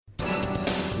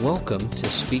Welcome to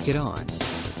Speak It On.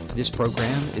 This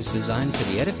program is designed for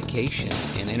the edification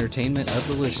and entertainment of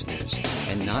the listeners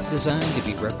and not designed to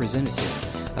be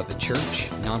representative of a church,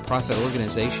 nonprofit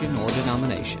organization, or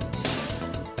denomination.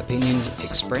 Opinions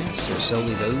expressed are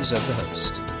solely those of the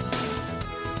host.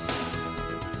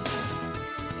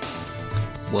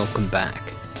 Welcome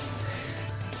back.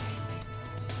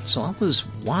 So I was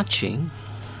watching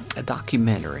a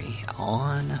documentary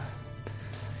on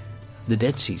the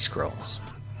Dead Sea Scrolls,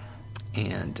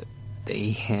 and they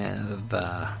have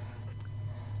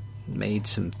made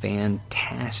some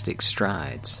fantastic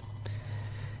strides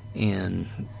in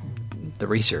the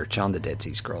research on the Dead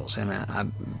Sea Scrolls. And I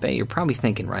bet you're probably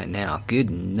thinking right now, good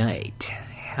night,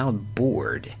 how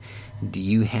bored do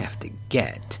you have to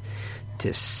get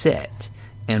to sit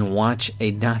and watch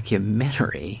a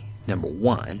documentary, number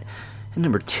one, and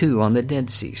number two, on the Dead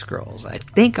Sea Scrolls? I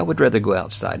think I would rather go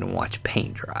outside and watch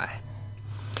paint dry.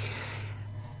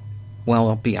 Well,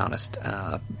 I'll be honest,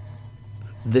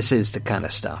 this is the kind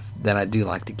of stuff that I do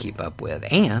like to keep up with.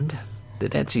 And the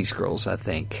Dead Sea Scrolls, I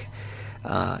think,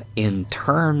 in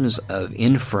terms of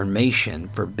information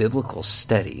for biblical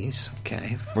studies,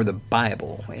 okay, for the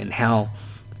Bible and how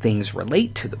things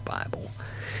relate to the Bible,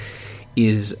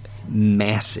 is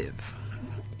massive.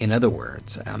 In other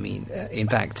words, I mean, in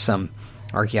fact, some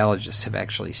archaeologists have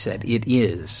actually said it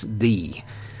is the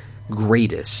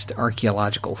greatest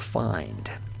archaeological find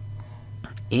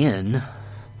in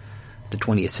the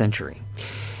 20th century.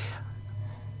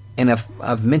 And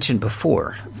I've mentioned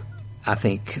before, I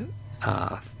think,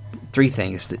 three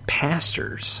things that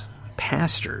pastors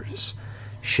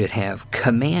should have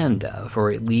command of, or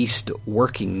at least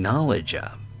working knowledge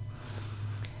of,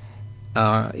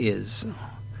 is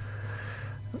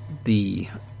the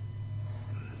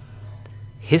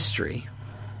history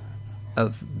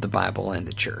of the Bible and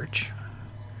the church,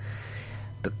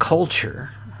 the culture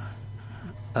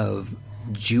of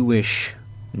Jewish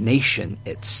nation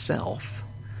itself,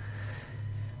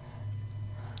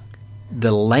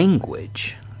 the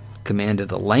language, command of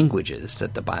the languages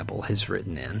that the Bible has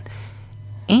written in,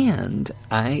 and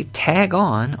I tag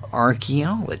on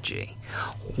archaeology.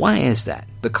 Why is that?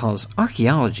 Because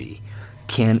archaeology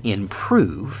can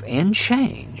improve and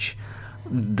change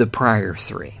the prior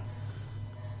three.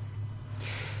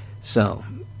 So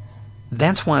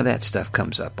that's why that stuff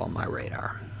comes up on my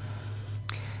radar.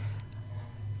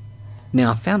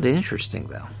 Now, I found it interesting,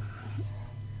 though.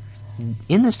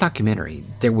 In this documentary,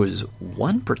 there was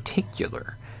one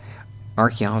particular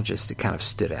archaeologist that kind of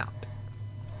stood out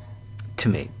to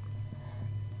me.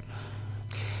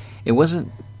 It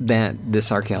wasn't that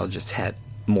this archaeologist had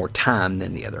more time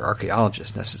than the other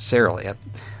archaeologists necessarily. I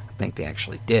think they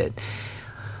actually did.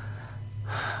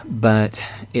 But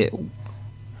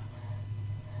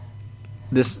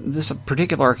this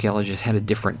particular archaeologist had a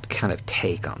different kind of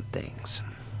take on things.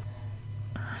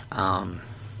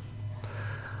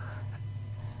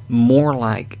 More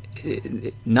like,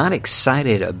 not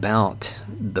excited about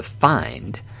the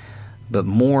find, but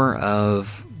more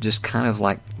of just kind of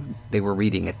like they were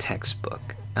reading a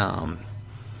textbook. I'm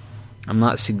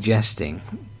not suggesting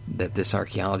that this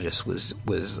archaeologist was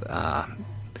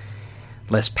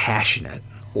less passionate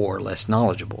or less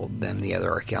knowledgeable than the other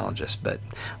archaeologists, but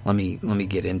let me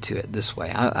get into it this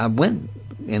way. I went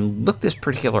and looked this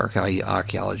particular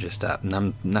archaeologist up, and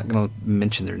I'm not going to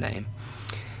mention their name,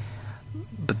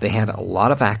 but they had a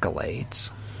lot of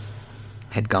accolades,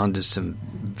 had gone to some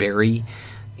very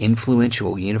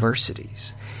influential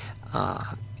universities,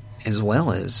 as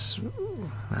well as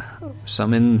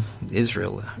some in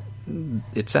Israel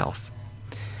itself.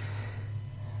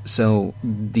 So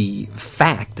the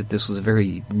fact that this was a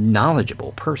very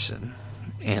knowledgeable person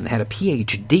and had a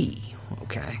PhD,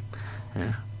 okay,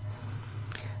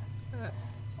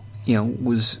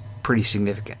 was pretty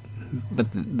significant.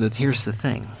 But here's the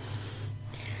thing.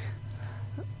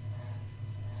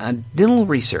 I did a little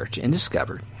research and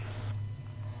discovered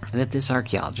that this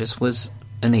archaeologist was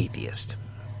an atheist,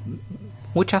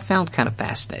 which I found kind of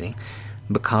fascinating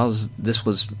because this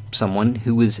was someone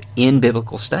who was in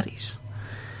biblical studies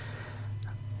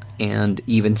and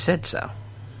even said so.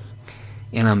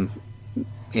 And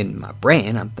in my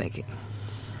brain, I'm thinking,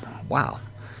 wow,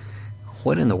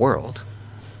 what in the world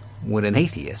would an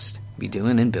atheist be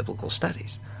doing in biblical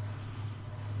studies?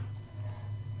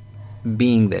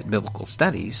 Being that biblical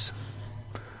studies,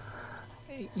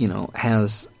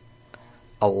 has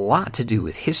a lot to do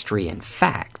with history and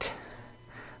fact,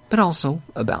 but also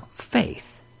about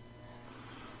faith.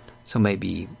 So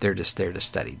maybe they're just there to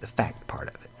study the fact part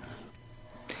of it.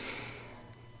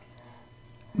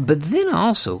 But then I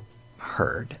also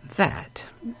heard that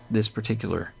this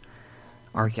particular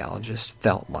archaeologists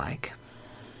felt like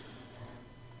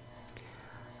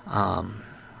that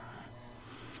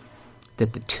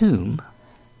the tomb,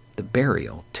 the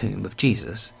burial tomb of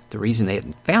Jesus, the reason they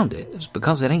hadn't found it is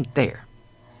because it ain't there.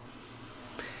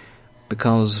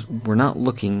 Because we're not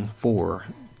looking for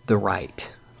the right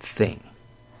thing.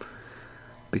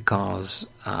 Because,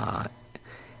 and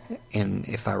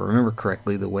if I remember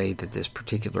correctly, the way that this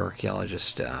particular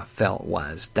archaeologist felt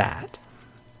was that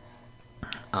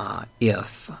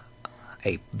if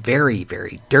a very,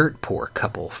 very dirt poor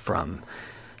couple from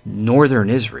northern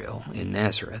Israel in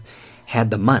Nazareth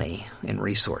had the money and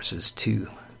resources to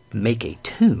make a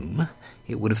tomb,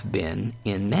 it would have been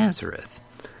in Nazareth,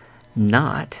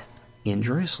 not in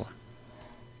Jerusalem.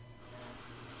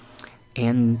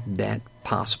 And that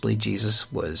possibly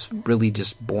Jesus was really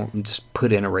just born, just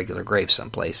put in a regular grave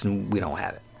someplace, and we don't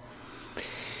have it.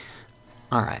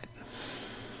 All right.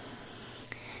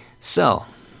 So,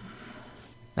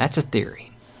 that's a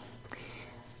theory.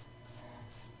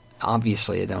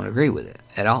 Obviously, I don't agree with it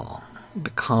at all,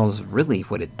 because really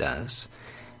what it does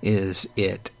is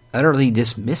it utterly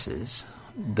dismisses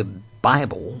the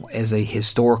Bible as a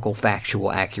historical,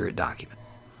 factual, accurate document,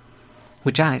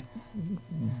 which I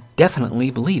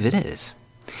definitely believe it is.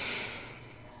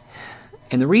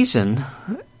 And the reason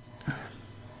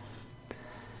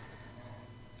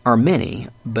are many,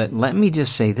 but let me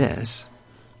just say this,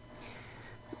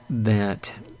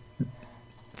 that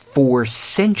for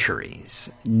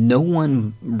centuries, no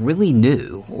one really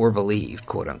knew or believed,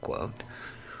 quote unquote,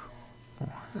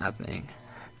 I think,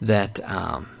 that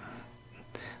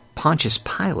Pontius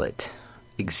Pilate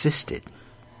existed.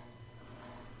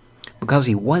 Because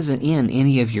he wasn't in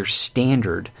any of your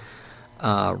standard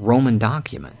Roman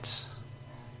documents.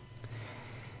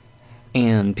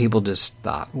 And people just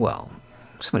thought, well,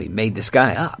 somebody made this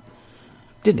guy up.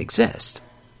 Didn't exist.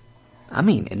 I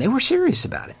mean, and they were serious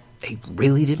about it. They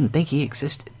really didn't think he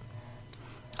existed.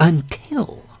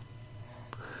 Until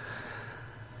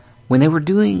when they were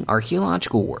doing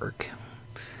archaeological work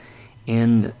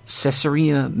in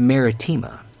Caesarea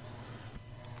Maritima.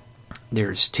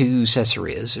 There's two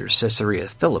Caesareas. There's Caesarea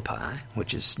Philippi,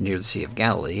 which is near the Sea of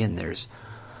Galilee, and there's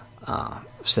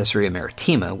Caesarea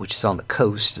Maritima, which is on the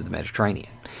coast of the Mediterranean.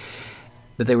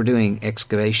 But they were doing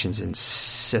excavations in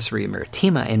Caesarea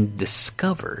Maritima and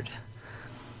discovered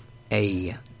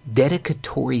a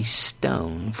dedicatory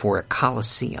stone for a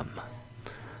Colosseum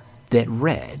that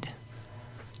read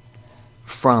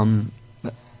from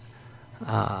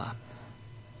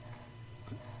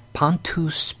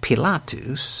Pontius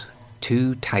Pilatus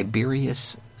to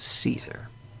Tiberius Caesar.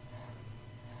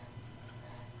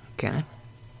 Okay?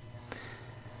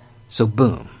 So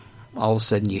boom, all of a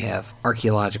sudden you have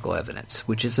archaeological evidence,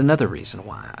 which is another reason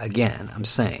why, again, I'm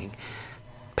saying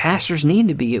pastors need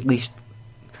to be at least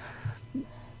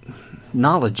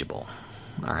knowledgeable,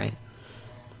 all right?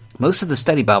 Most of the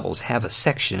study Bibles have a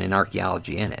section in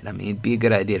archaeology in it. I mean, it'd be a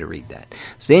good idea to read that.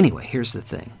 So anyway, here's the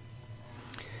thing.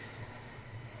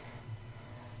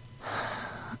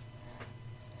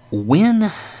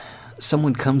 When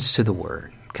someone comes to the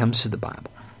Word, comes to the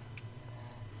Bible,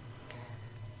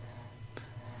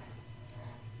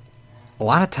 a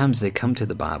lot of times they come to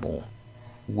the Bible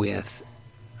with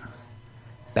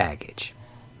baggage.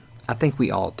 I think we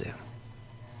all do.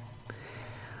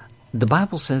 The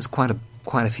Bible says quite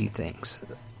a few things.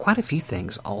 Quite a few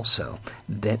things also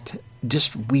that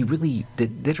just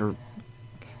that are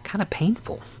kind of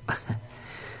painful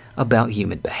about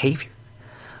human behavior,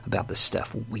 about the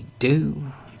stuff we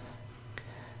do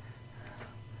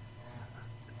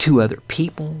to other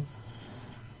people,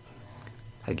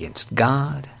 against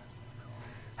God,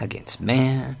 against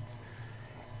man,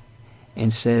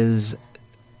 and says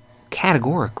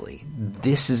categorically,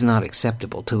 this is not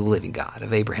acceptable to the living God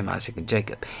of Abraham, Isaac, and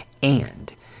Jacob.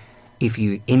 And if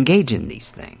you engage in these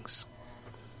things,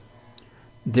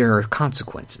 there are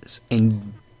consequences,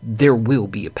 and there will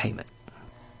be a payment.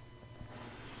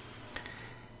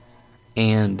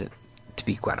 And to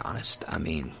be quite honest, I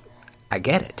mean, I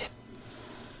get it.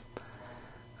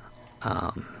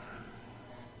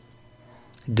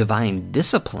 Divine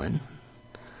discipline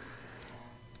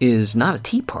is not a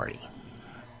tea party.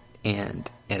 And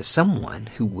as someone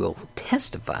who will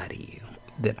testify to you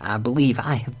that I believe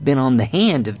I have been on the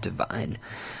hand of divine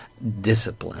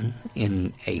discipline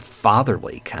in a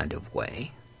fatherly kind of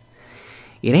way,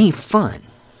 it ain't fun.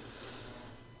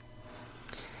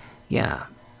 Yeah,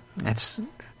 that's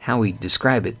how we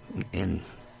describe it in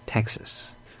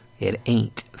Texas. It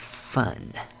ain't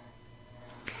fun.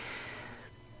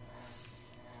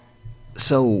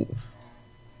 So,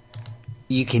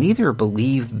 you can either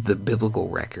believe the biblical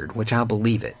record, which I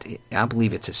believe it. I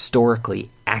believe it's historically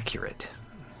accurate,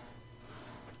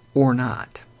 or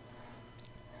not.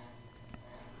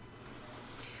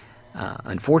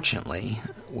 Unfortunately,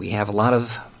 we have a lot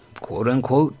of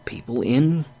quote-unquote people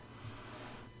in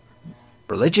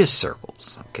religious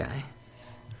circles, okay,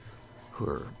 who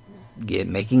are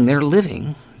making their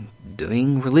living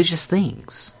doing religious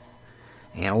things,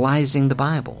 analyzing the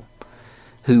Bible,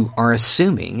 who are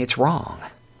assuming it's wrong.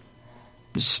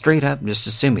 Just straight up, just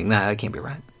assuming that can't be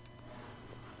right.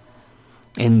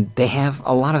 And they have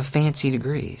a lot of fancy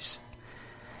degrees.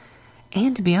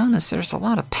 And to be honest, there's a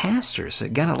lot of pastors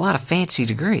that got a lot of fancy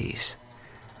degrees.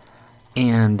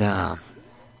 And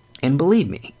believe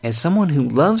me, as someone who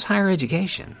loves higher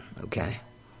education, okay,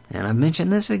 and I've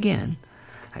mentioned this again,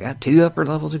 I got 2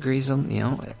 upper-level degrees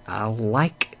on, I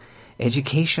like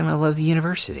education. I love the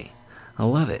university. I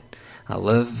love it. I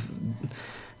love,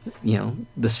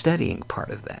 the studying part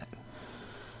of that.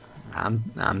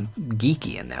 I'm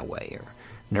geeky in that way, or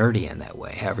nerdy in that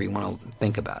way, however you want to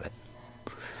think about it.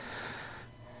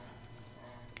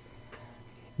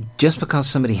 Just because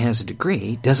somebody has a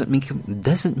degree doesn't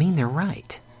mean they're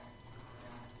right.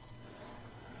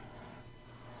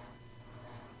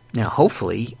 Now,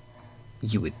 hopefully,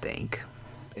 you would think,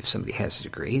 if somebody has a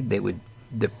degree,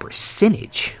 the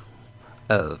percentage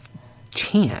of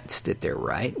chance that they're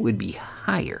right would be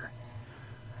higher,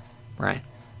 right?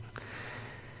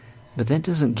 But that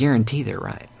doesn't guarantee they're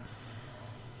right.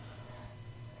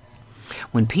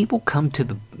 When people come to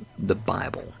the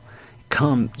Bible,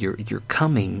 you're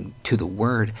coming to the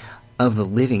word of the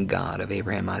living God of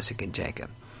Abraham, Isaac, and Jacob,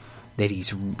 that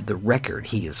he's the record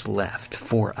he has left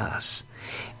for us.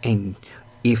 And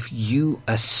if you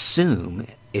assume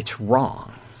it's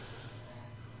wrong,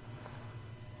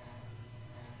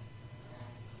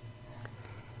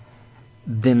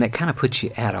 then that kind of puts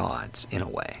you at odds in a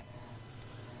way.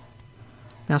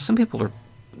 Now, some people are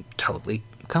totally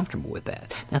comfortable with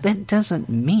that. Now, that doesn't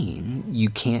mean you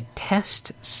can't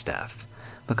test stuff,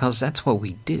 because that's what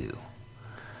we do.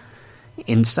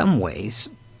 In some ways,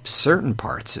 certain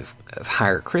parts of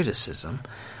higher criticism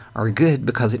are good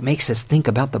because it makes us think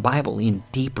about the Bible in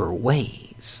deeper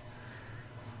ways.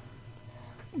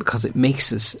 Because it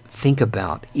makes us think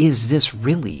about, is this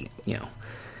really,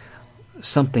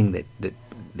 something that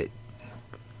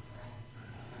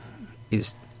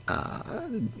is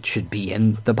should be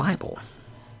in the Bible?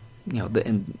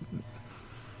 And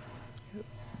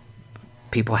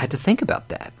people had to think about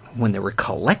that when they were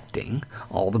collecting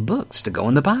all the books to go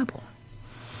in the Bible.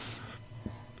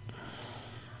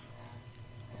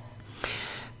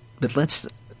 But let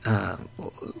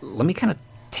me kind of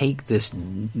take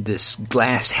this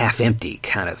glass half empty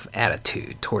kind of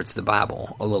attitude towards the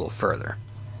Bible a little further.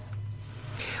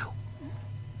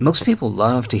 Most people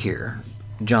love to hear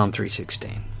John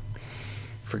 3:16.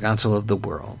 For God so loved the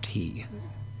world, he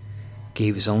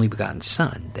gave his only begotten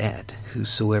Son, that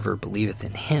whosoever believeth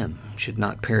in him should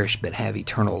not perish but have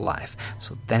eternal life.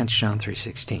 So that's John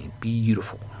 3:16.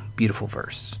 Beautiful, beautiful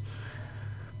verse.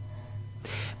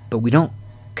 But we don't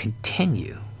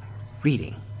continue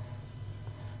reading,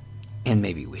 and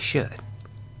maybe we should.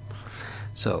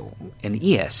 So in the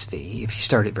ESV, if you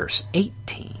start at verse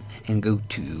 18 and go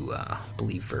to, I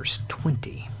believe, verse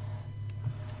 20,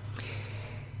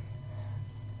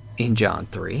 in John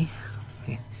 3,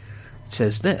 it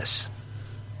says this: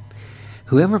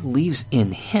 whoever believes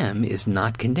in him is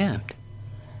not condemned,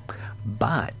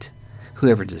 but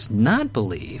whoever does not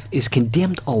believe is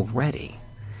condemned already,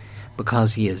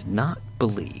 because he has not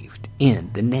believed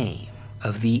in the name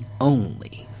of the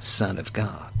only Son of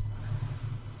God.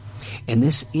 And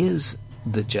this is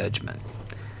the judgment.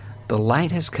 The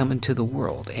light has come into the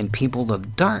world, and people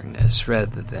love darkness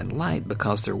rather than light,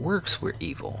 because their works were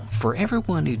evil. For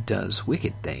everyone who does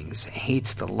wicked things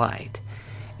hates the light,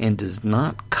 and does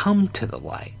not come to the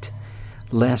light,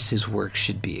 lest his works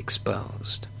should be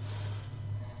exposed.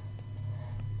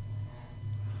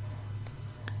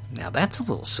 Now that's a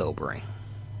little sobering.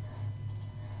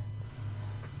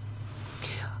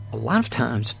 A lot of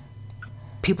times,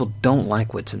 people don't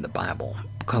like what's in the Bible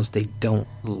because they don't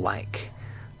like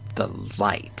the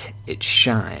light it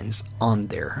shines on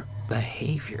their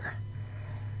behavior.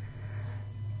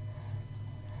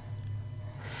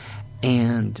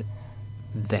 And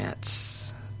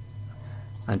that's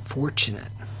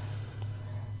unfortunate,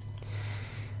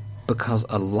 because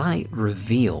a light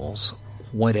reveals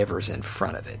whatever's in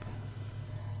front of it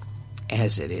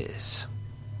as it is.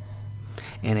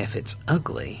 And if it's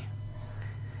ugly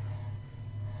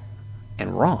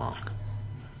and wrong,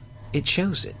 it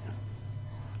shows it.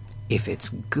 If it's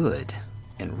good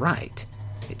and right,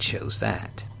 It shows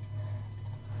that.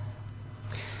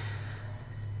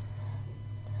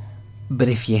 But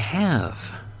if you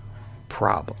have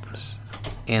problems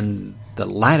and the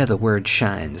light of the Word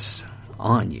shines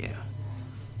on you,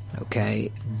 okay,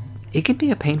 it can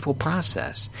be a painful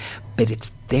process, but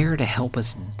it's there to help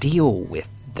us deal with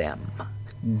them.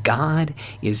 God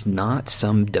is not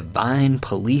some divine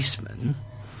policeman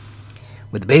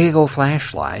with a big old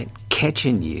flashlight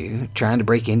catching you trying to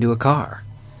break into a car.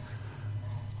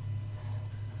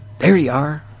 There you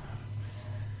are.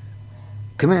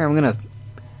 Come here, I'm going to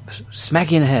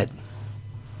smack you in the head.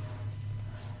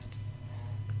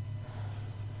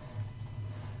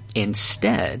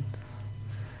 Instead,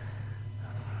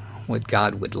 what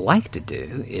God would like to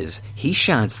do is He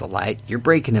shines the light, you're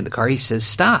breaking in the car, He says,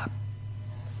 stop.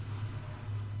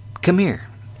 Come here.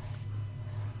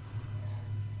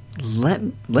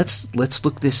 Let's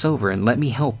look this over and let me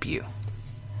help you.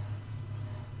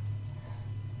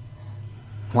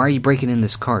 Why are you breaking in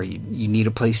this car? You need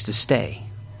a place to stay.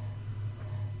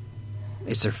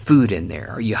 Is there food in there?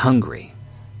 Are you hungry?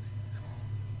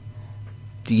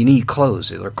 Do you need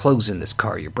clothes? Are there clothes in this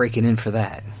car? You're breaking in for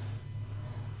that.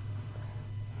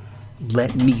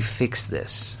 Let me fix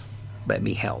this. Let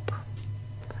me help.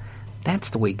 That's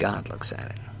the way God looks at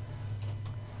it.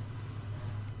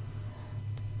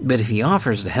 But if He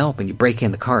offers to help and you break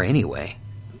in the car anyway,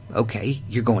 okay,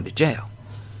 you're going to jail.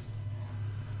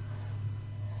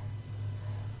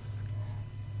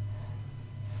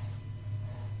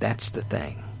 That's the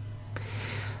thing.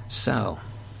 So,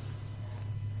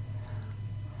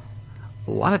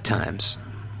 a lot of times,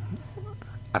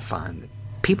 I find that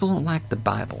people don't like the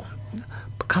Bible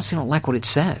because they don't like what it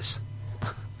says.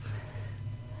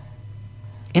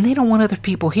 And they don't want other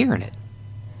people hearing it.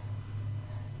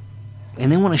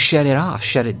 And they want to shut it off,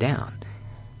 shut it down.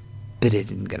 But it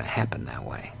isn't going to happen that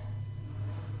way.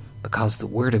 Because the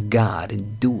Word of God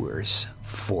endures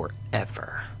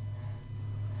forever.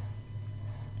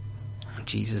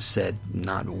 Jesus said,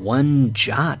 not one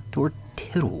jot or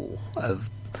tittle of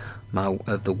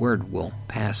the Word will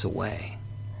pass away.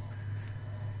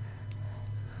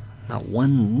 Not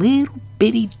one little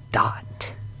bitty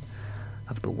dot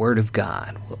of the Word of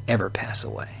God will ever pass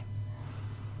away.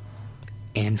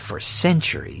 And for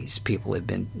centuries, people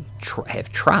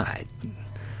have tried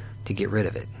to get rid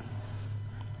of it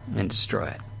and destroy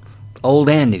it, Old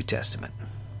and New Testament.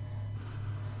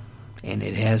 And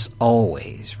it has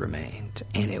always remained,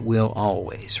 and it will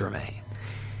always remain.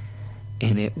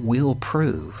 And it will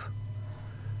prove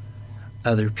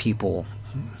other people's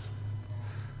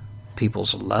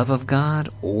love of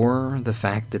God or the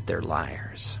fact that they're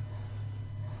liars.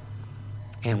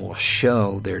 And will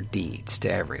show their deeds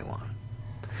to everyone.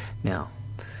 Now,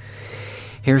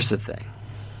 here's the thing.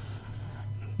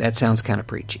 That sounds kind of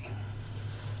preachy.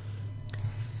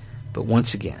 But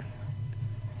once again,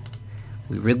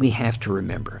 we really have to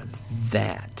remember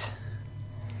that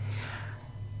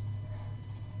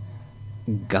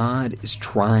God is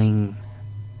trying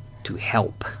to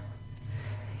help.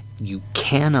 You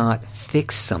cannot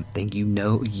fix something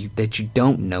that you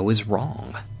don't know is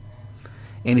wrong.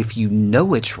 And if you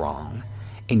know it's wrong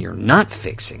and you're not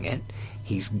fixing it,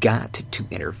 He's got to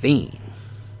intervene.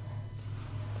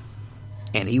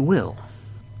 And He will.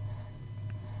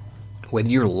 Whether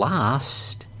you're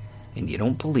lost and you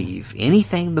don't believe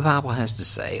anything the Bible has to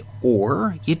say,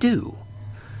 or you do,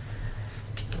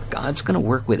 God's going to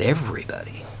work with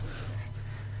everybody.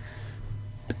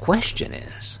 The question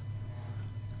is,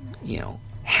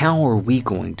 how are we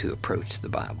going to approach the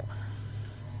Bible?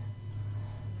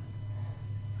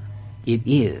 It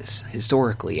is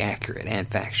historically accurate and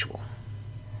factual.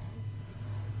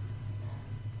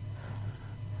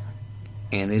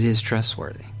 And it is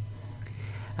trustworthy.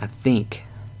 I think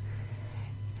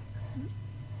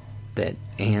that,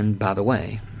 and by the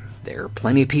way, there are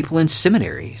plenty of people in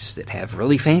seminaries that have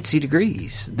really fancy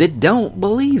degrees that don't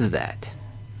believe that.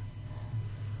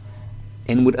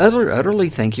 And would utterly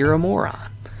think you're a moron.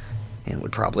 And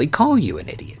would probably call you an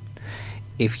idiot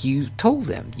if you told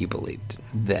them you believed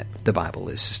that the Bible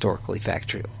is historically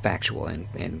factual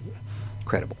and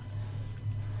credible.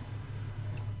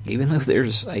 Even though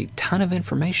there's a ton of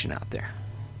information out there.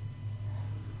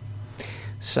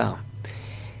 So,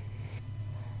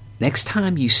 next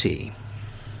time you see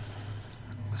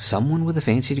someone with a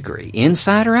fancy degree,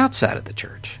 inside or outside of the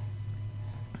church,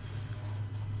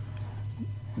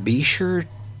 be sure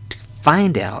to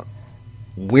find out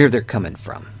where they're coming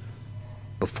from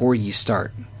before you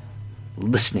start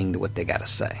listening to what they got to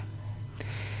say.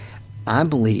 I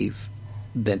believe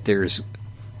that there's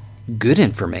good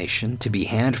information to be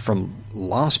had from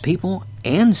lost people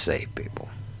and saved people.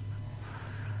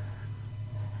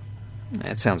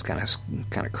 That sounds kind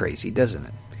of crazy, doesn't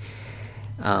it?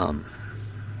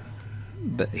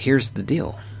 But here's the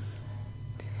deal.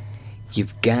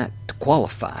 You've got to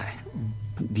qualify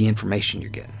the information you're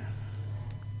getting.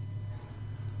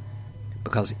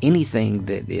 Because anything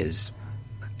that is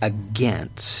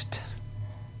against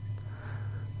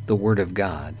the Word of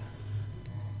God,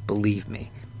 believe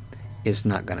me, is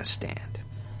not going to stand.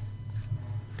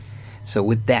 So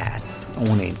with that, I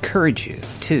want to encourage you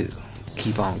to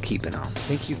keep on keeping on.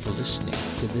 Thank you for listening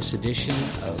to this edition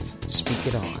of Speak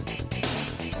It On.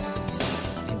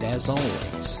 And as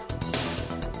always,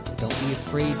 don't be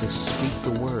afraid to speak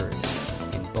the word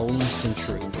in boldness and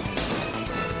truth.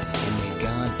 And may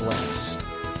God bless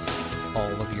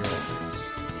all of your efforts.